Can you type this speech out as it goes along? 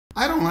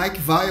I don't like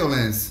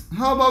violence.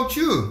 How about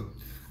you?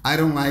 I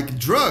don't like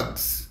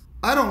drugs.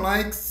 I don't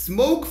like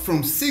smoke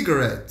from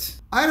cigarette.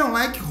 I don't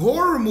like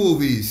horror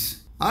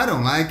movies. I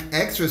don't like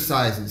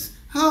exercises.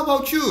 How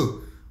about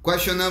you?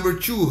 Question number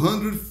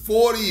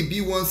 240,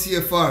 B1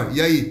 CFR.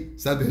 E aí,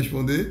 sabe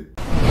responder?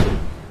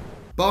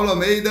 Paulo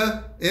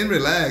Almeida, and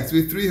relax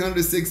with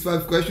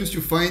 365 questions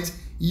to find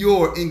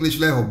your English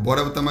level.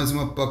 Bora botar mais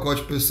uma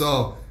pacote,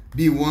 pessoal.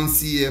 B1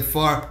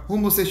 CFR,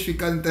 rumo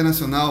certificado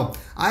internacional.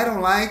 I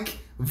don't like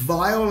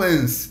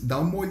violence. Dá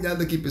uma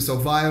olhada aqui, pessoal.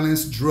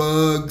 Violence,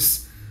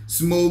 drugs,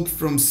 smoke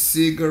from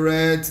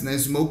cigarettes, né?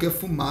 Smoke é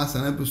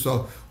fumaça, né,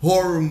 pessoal?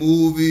 Horror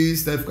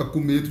movies, deve ficar com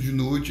medo de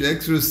noite.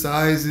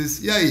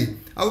 Exercises. E aí?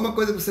 Alguma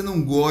coisa que você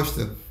não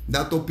gosta?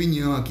 Dá a tua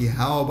opinião aqui.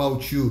 How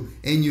about you?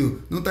 And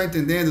you? Não tá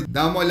entendendo?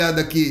 Dá uma olhada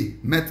aqui.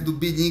 Método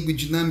bilíngue,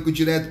 dinâmico,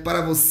 direto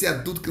para você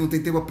adulto que não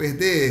tem tempo a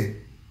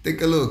perder.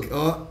 Take a look.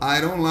 Oh,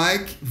 I don't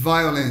like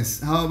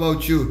violence. How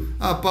about you?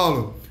 Ah,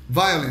 Paulo,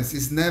 violence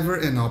is never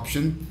an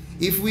option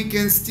if we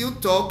can still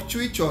talk to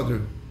each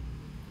other.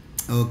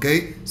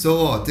 Okay?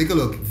 So, take a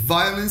look.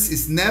 Violence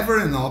is never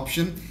an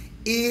option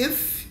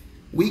if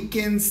we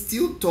can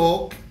still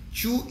talk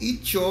to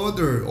each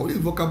other. Olha o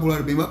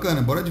vocabulário bem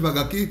bacana. Bora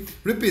devagar aqui.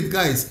 Repeat,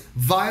 guys.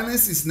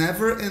 Violence is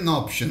never an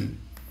option.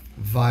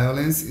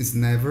 Violence is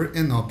never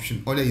an option.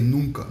 Olha aí,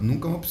 nunca.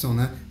 Nunca é uma opção,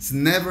 né? It's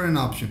never an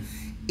option.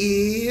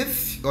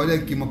 If, olha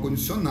aqui, uma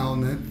condicional,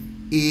 né?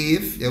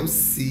 If é o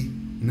se,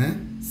 né?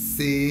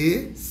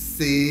 Se,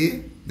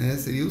 né?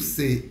 Seria o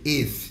se.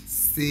 If,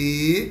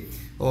 se,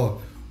 ó.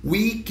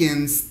 We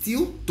can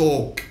still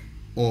talk.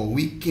 Ó,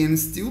 we can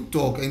still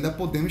talk. Ainda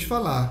podemos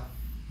falar,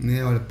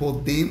 né? Olha,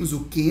 podemos,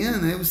 o can,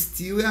 né? O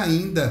still é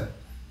ainda,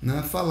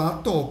 né?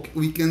 Falar, talk.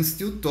 We can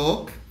still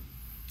talk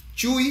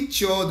to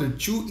each other.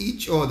 To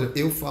each other.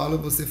 Eu falo,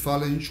 você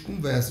fala, a gente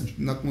conversa. A gente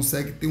ainda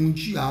consegue ter um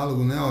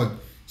diálogo, né? Olha,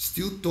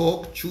 still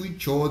talk to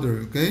each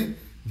other, ok?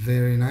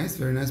 Very nice,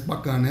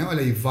 bacana, né?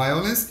 Olha aí,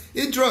 violence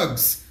e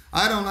drugs.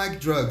 I don't like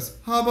drugs.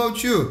 How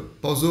about you?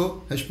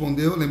 Pausou,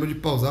 respondeu, lembra de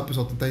pausar,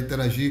 pessoal, tentar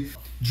interagir.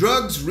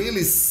 Drugs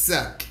really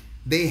suck.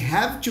 They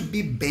have to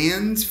be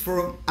banned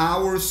from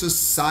our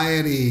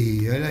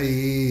society. Olha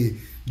aí.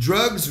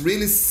 Drugs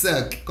really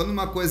suck. Quando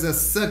uma coisa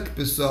suck,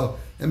 pessoal,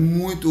 é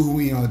muito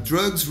ruim, ó.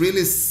 Drugs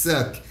really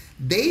suck.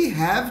 They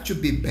have to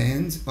be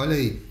banned. Olha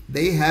aí.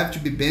 They have to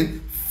be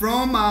banned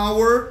from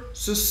our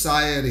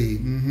society.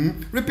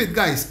 Repeat,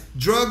 guys.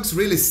 Drugs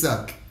really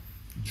suck.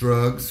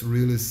 Drugs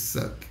really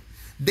suck.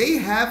 They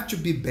have to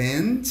be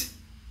banned.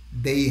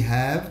 They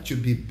have to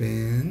be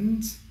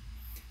banned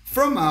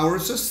from our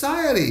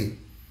society.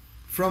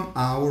 From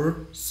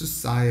our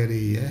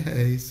society.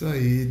 É isso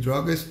aí.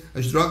 Drogas,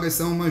 as drogas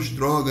são umas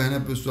drogas, né,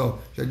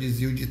 pessoal? Já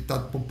dizia o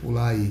ditado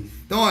popular aí.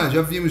 Então, olha,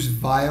 já vimos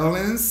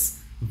violence,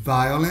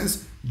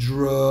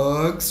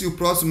 drugs. E o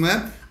próximo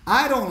é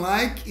I don't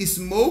like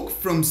smoke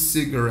from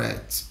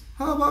cigarettes.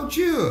 How about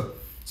you?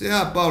 Say,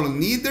 Paulo,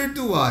 neither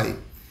do I.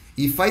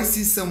 If I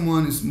see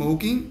someone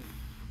smoking,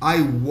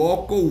 I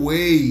walk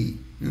away.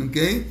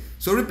 Okay?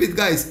 So repeat,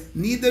 guys.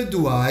 Neither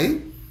do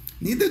I.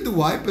 Neither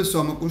do I,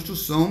 pessoal, é uma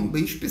construção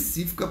bem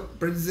específica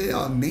para dizer,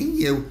 ó,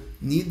 nem eu.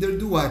 Neither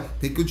do I.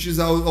 Tem que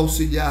utilizar o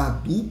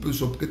auxiliar do,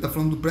 pessoal, porque está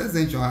falando do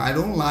presente. Ó, I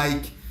don't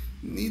like.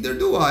 Neither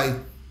do I.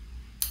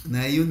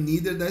 Né? E o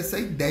neither dá essa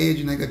ideia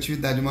de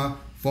negatividade, uma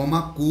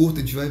forma curta.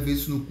 A gente vai ver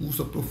isso no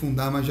curso,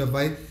 aprofundar, mas já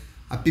vai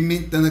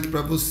apimentando aqui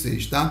para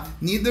vocês, tá?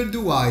 Neither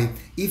do I.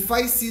 If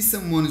I see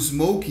someone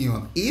smoking,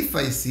 ó. If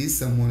I see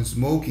someone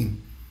smoking,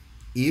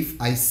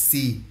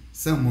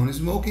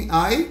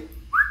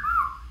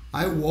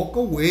 I walk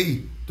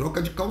away.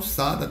 Troca de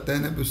calçada até,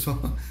 né,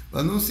 pessoal?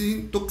 Para não se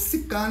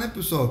intoxicar, né,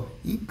 pessoal?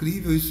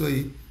 Incrível isso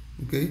aí,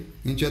 ok?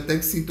 A gente até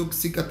que se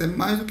intoxica até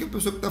mais do que a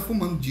pessoa que está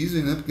fumando,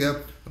 dizem, né? Porque a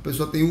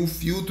pessoa tem o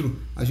filtro,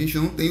 a gente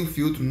não tem o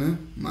filtro, né?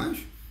 Mas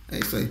é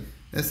isso aí.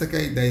 Essa que é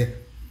a ideia.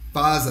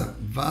 Vaza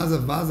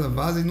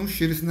e não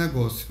cheira esse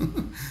negócio.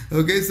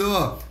 Ok,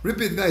 so,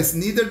 repeat, guys.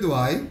 Neither do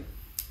I.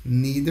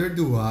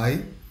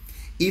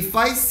 If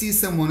I see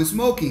someone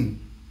smoking,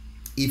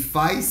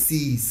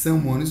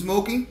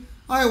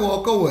 I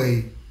walk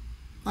away.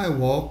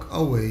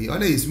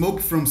 Olha aí,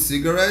 smoke from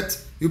cigarette.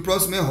 E o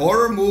próximo é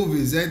horror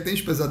movies. E aí, tem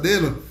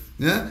pesadelo?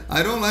 Né?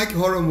 I don't like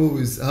horror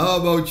movies. How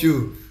about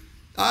you?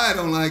 I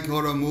don't like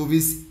horror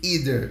movies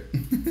either.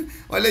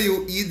 Olha aí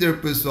o either,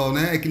 pessoal,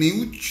 né? É que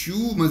nem o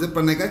to, mas é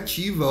para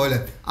negativa.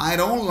 Olha, I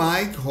don't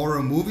like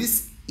horror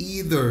movies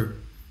either.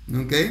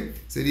 Ok?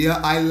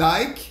 Seria I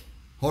like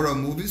horror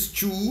movies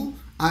too.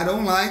 I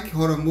don't like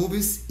horror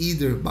movies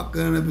either.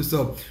 Bacana, né,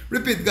 pessoal?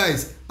 Repeat,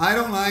 guys. I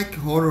don't like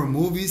horror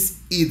movies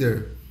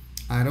either.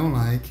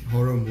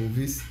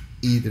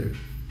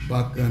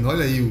 Bacana.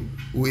 Olha aí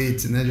o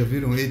it, né? Já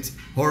viram it?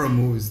 Horror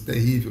movies.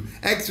 Terrível.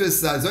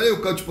 Exercise. Olha aí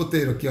o couch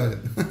potato aqui, olha.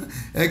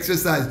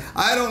 Exercise.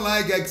 I don't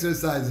like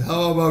exercise.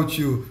 How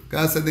about you?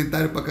 Cara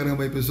sedentário pra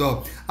caramba aí,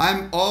 pessoal.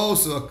 I'm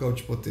also a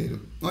couch potato.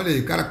 Olha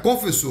aí, o cara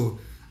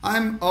confessou.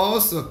 I'm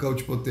also a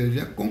couch potato.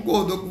 Já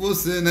concordou com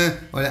você,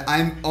 né? Olha,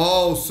 I'm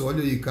also.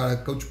 Olha aí, cara,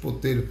 couch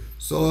potato.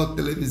 Só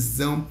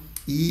televisão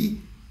e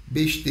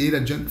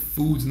besteira, junk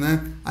food,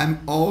 né? I'm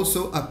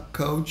also a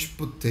couch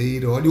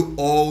potato. Olha o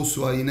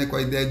also aí, né? Com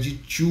a ideia de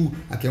to.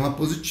 Aqui é uma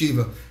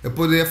positiva. Eu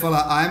poderia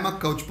falar I'm a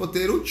couch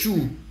potato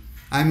to.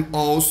 I'm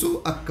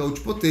also a couch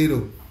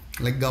potato.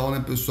 Legal,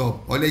 né,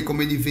 pessoal? Olha aí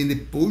como ele vem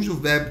depois do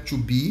verbo to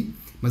be,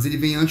 mas ele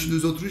vem antes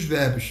dos outros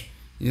verbos.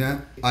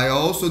 Yeah. I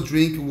also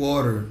drink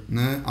water,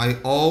 né? I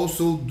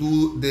also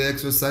do the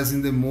exercise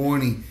in the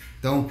morning.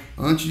 Então,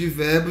 antes de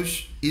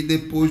verbos e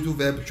depois do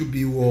verbo to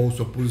be, o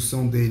also, a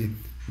posição dele,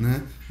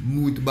 né?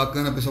 Muito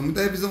bacana, pessoal.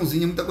 Muita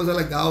revisãozinha, muita coisa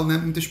legal, né?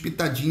 Muitas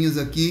pitadinhas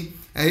aqui.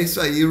 É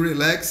isso aí,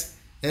 relax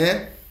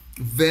é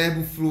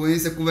verbo,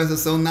 fluência,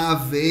 conversação na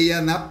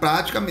veia, na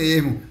prática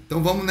mesmo.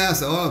 Então vamos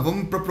nessa, ó,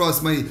 vamos para a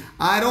próxima aí.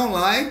 I don't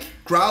like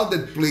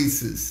crowded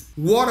places.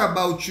 What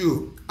about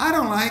you? I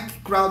don't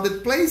like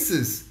crowded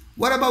places.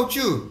 What about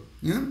you?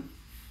 Yeah?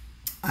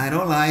 I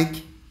don't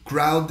like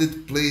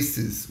crowded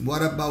places.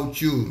 What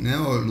about you? Né?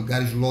 Ó,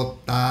 lugares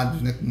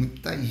lotados, né? Com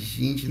muita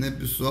gente, né,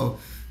 pessoal?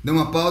 Dá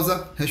uma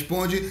pausa,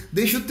 responde,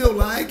 deixa o teu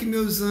like,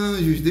 meus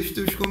anjos, deixa os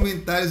teus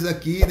comentários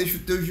aqui, deixa o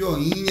teu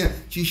joinha,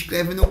 te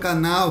inscreve no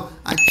canal,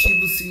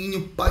 ativa o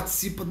sininho,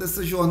 participa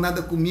dessa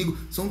jornada comigo.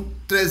 São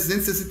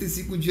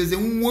 365 dias, é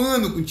um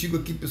ano contigo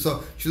aqui,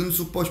 pessoal, te dando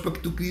suporte para que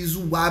tu cries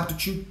o hábito,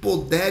 te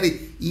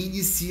empodere e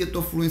inicie a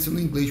tua fluência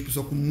no inglês,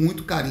 pessoal, com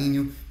muito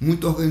carinho,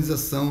 muita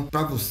organização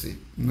para você,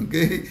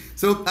 ok?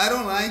 So, I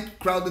don't like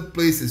crowded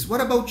places.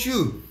 What about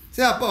you?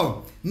 Say,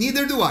 Paul,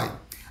 neither do I.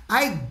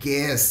 I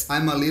guess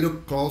I'm a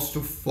little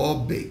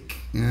claustrophobic.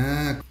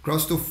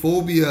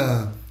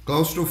 Claustrofobia.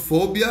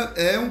 Claustrofobia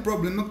é um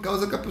problema que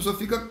causa que a pessoa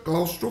fica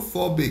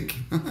claustrophobic.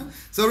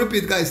 So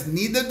repeat, guys.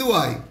 Neither do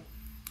I.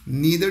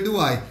 Neither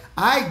do I.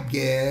 I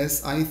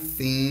guess, I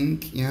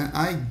think,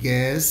 I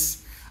guess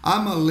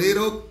I'm a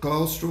little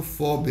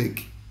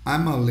claustrophobic.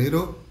 I'm a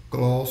little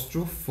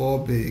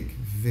claustrophobic.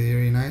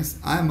 Very nice.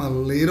 I'm a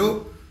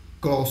little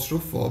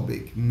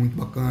claustrophobic. Muito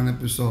bacana, né,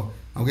 pessoal?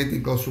 Alguém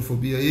tem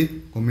claustrofobia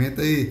aí?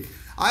 Comenta aí.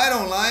 I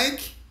don't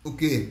like o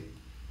quê?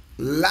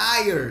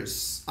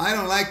 Liars. I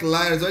don't like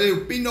liars. Olha aí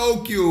o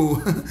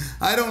Pinóquio.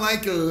 I don't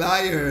like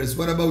liars.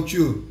 What about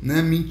you?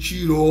 Né?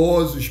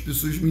 Mentirosos,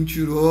 pessoas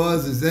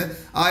mentirosas, né?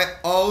 I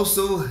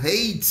also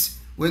hate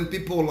when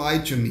people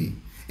lie to me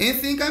and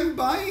think I'm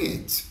buying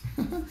it.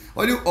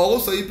 Olha o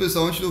also aí,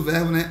 pessoal, antes do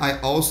verbo, né?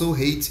 I also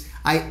hate.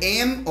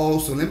 I am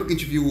also. Lembra que a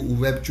gente viu o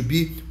verbo to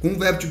be? Com o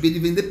verbo to be ele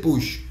vem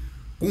depois.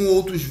 Com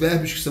outros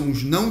verbos que são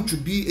os não to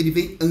be, ele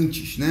vem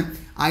antes, né?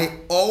 I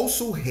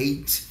also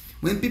hate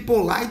when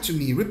people lie to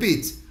me.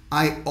 Repeat.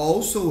 I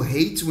also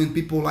hate when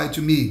people lie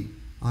to me.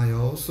 I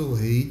also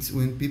hate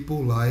when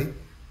people lie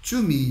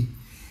to me.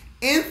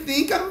 And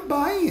think I'm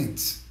buying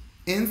it.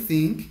 And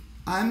think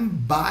I'm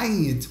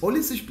buying it. Olha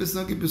essa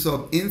expressão aqui,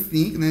 pessoal. And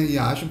think, né? E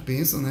acham,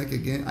 pensam, né? Que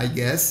I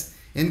guess,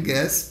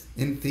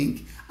 and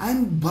think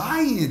I'm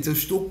buying it. Eu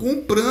estou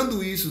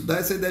comprando isso. Dá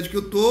essa ideia de que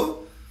eu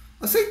estou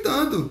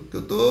aceitando, que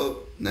eu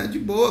tô, né, de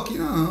boa aqui,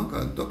 não,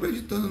 cara, não tô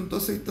acreditando, não tô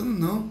aceitando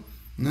não,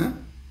 né?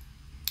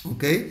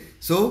 Ok?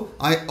 So,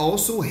 I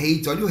also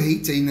hate, olha o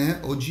hate aí,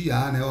 né?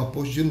 Odiar, né? O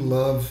oposto de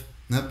love,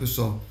 né,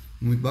 pessoal?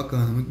 Muito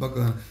bacana, muito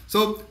bacana.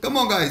 So, come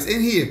on, guys,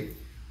 in here.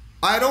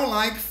 I don't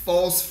like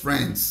false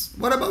friends.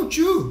 What about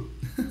you?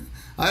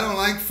 I don't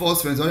like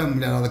false friends. Olha a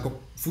mulherada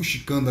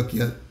fuxicando aqui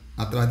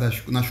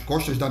atrás nas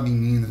costas da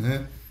menina,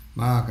 né?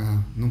 Ah,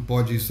 cara, não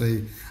pode isso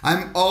aí.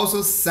 I'm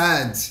also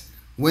sad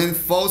when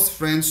false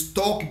friends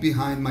talk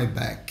behind my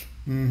back.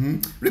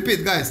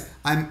 Repeat, guys.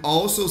 I'm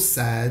also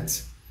sad.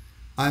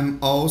 I'm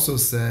also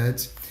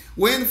sad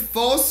when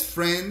false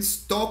friends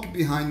talk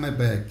behind my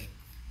back.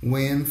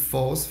 When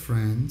false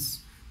friends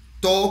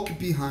talk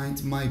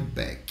behind my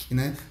back,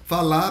 né?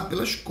 Falar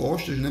pelas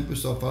costas, né,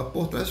 pessoal? Falar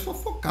por trás,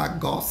 fofocar,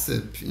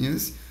 gossip,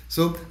 yes?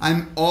 So,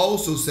 I'm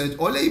also sad.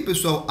 Olha aí,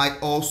 pessoal. I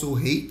also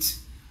hate.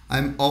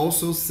 I'm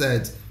also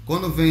sad.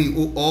 Quando vem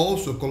o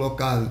also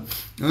colocado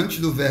antes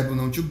do verbo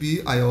não to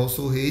be, I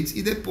also hate,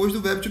 e depois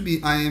do verbo to be,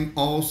 I am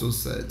also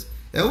sad.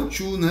 É o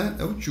to, né?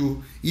 É o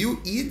to. E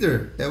o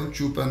either é o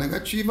to para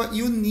negativa,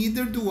 e o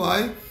neither do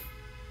I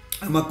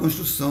é uma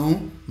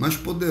construção mais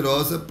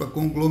poderosa para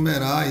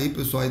conglomerar aí,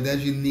 pessoal, a ideia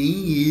de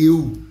nem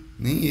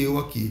eu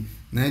aqui.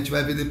 Né? A gente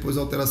vai ver depois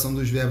a alteração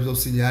dos verbos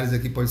auxiliares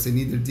aqui, pode ser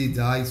neither did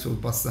I, se for o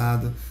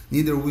passado,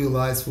 neither will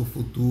I, se for o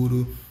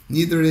futuro,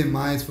 neither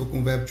am I, se for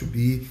com o verbo to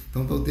be.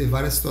 Então vão ter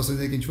várias situações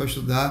aí que a gente vai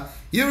estudar.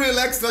 E o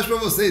Relax traz para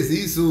vocês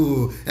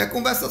isso. É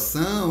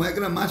conversação, é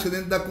gramática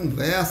dentro da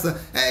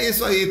conversa. É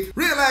isso aí.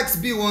 Relax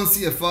B1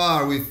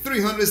 CFR with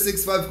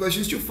 365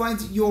 questions to find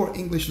your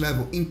English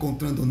level.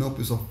 Encontrando ou não,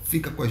 pessoal,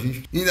 fica com a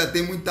gente. Ainda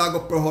tem muita água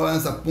para rolar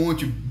nessa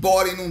ponte.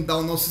 Bora inundar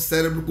o nosso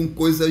cérebro com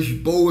coisas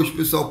boas,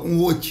 pessoal, com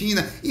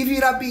rotina e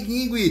virar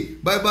bilíngue.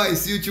 Bye bye,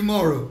 see you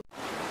tomorrow.